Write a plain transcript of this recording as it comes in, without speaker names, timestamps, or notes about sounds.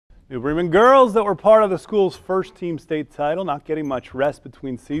New Bremen girls that were part of the school's first team state title, not getting much rest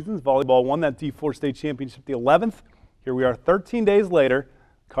between seasons. Volleyball won that D4 state championship the 11th. Here we are 13 days later,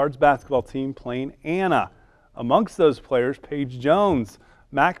 Cards basketball team playing Anna. Amongst those players, Paige Jones,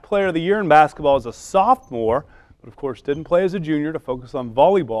 MAC Player of the Year in basketball as a sophomore, but of course didn't play as a junior to focus on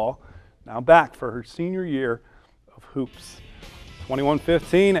volleyball. Now back for her senior year of hoops.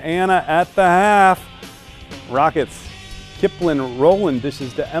 21-15, Anna at the half. Rockets. Kiplin Rowland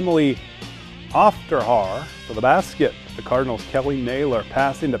dishes to Emily Ofterhar for the basket. The Cardinals' Kelly Naylor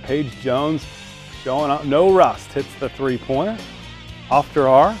passing to Paige Jones. Showing up, no rust, hits the three-pointer.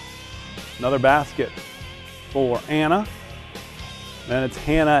 Ofterhar, another basket for Anna. Then it's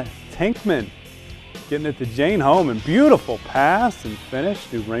Hannah Tankman getting it to Jane Homan. Beautiful pass and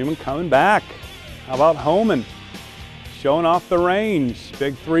finish. New Bremen coming back. How about Homan? Showing off the range.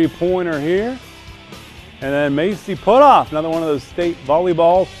 Big three-pointer here. And then Macy Putoff, another one of those state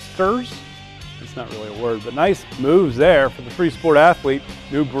volleyball sters. It's not really a word, but nice moves there for the three-sport athlete.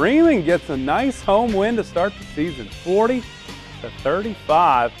 New Bremen gets a nice home win to start the season,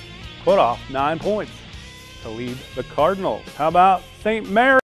 40-35. Putoff 9 points to lead the Cardinals. How about St. Mary?